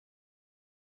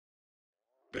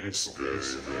That's good.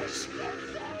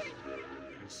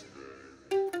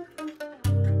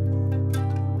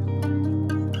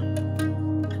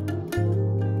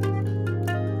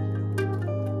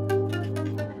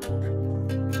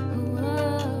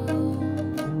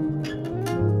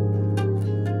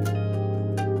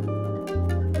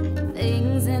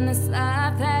 Things in this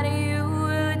life that you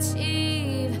will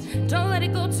achieve, don't let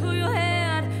it go to your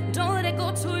head, don't let it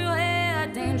go to your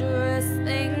head. Dangerous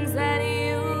things that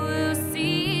you will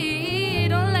see,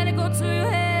 don't let it go to your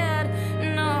head,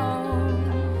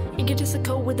 no.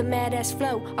 Egotistical with a mad ass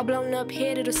flow, a blown up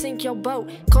head, it'll sink your boat.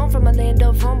 Come from a land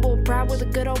of humble pride with the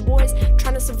good old boys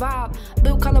trying to survive.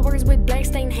 Blue collar workers with black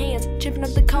stained hands, chipping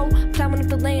up the coal, plowing up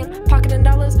the land, pocketing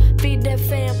dollars, feed that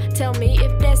fam. Tell me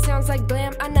if that sounds like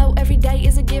glam. I know every day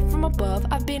is a gift from above.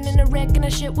 I've been in a wreck and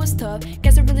that shit was tough.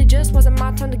 Guess it really just wasn't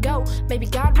my time to go. Maybe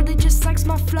God really just likes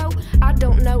my flow. I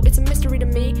don't know, it's a mystery to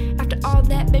me. After all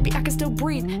that, maybe I can still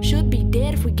breathe. Should be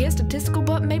dead if we get statistical,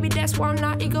 but maybe that's why I'm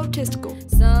not egotistical.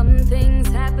 Some things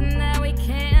happen that we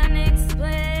can't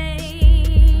explain,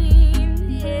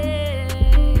 yeah.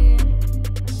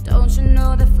 Don't you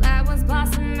know the flag was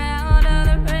blossom out of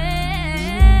the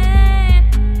rain?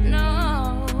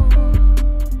 No.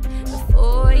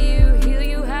 Before you heal,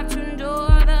 you have to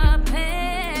endure the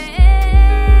pain,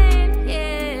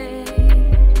 yeah.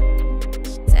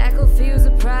 Tackle feels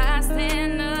the price,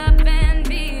 stand up and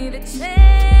be the change.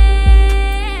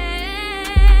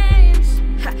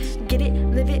 Ha, get it,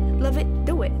 live it, love it,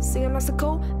 do it. See I'm not so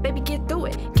cool, baby get through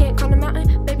it. Can't climb the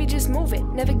mountain, baby just move it.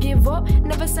 Never give up,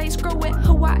 never say screw it.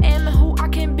 Who I am and who I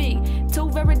can be, two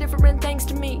very different things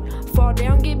to me. Fall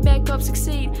down, get back up,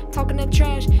 succeed. Talking that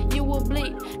trash, you will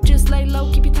bleed. Just lay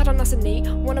low, keep your tight on nice and neat.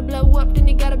 Wanna blow up, then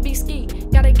you gotta be ski.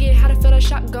 Gotta get how to feel a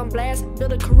shotgun blast.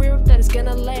 Build a career that is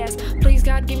gonna last. Please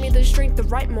God, give me the strength to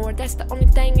write more. That's the only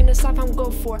thing in this life I'm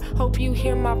good for. Hope you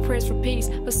hear my prayers for peace,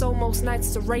 but so most nights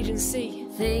it's a raging sea.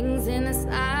 Things in this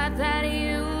life that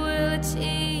you will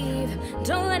achieve,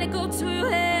 don't let it go to your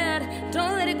head,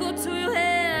 don't let it go to your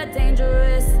head.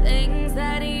 Dangerous things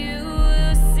that you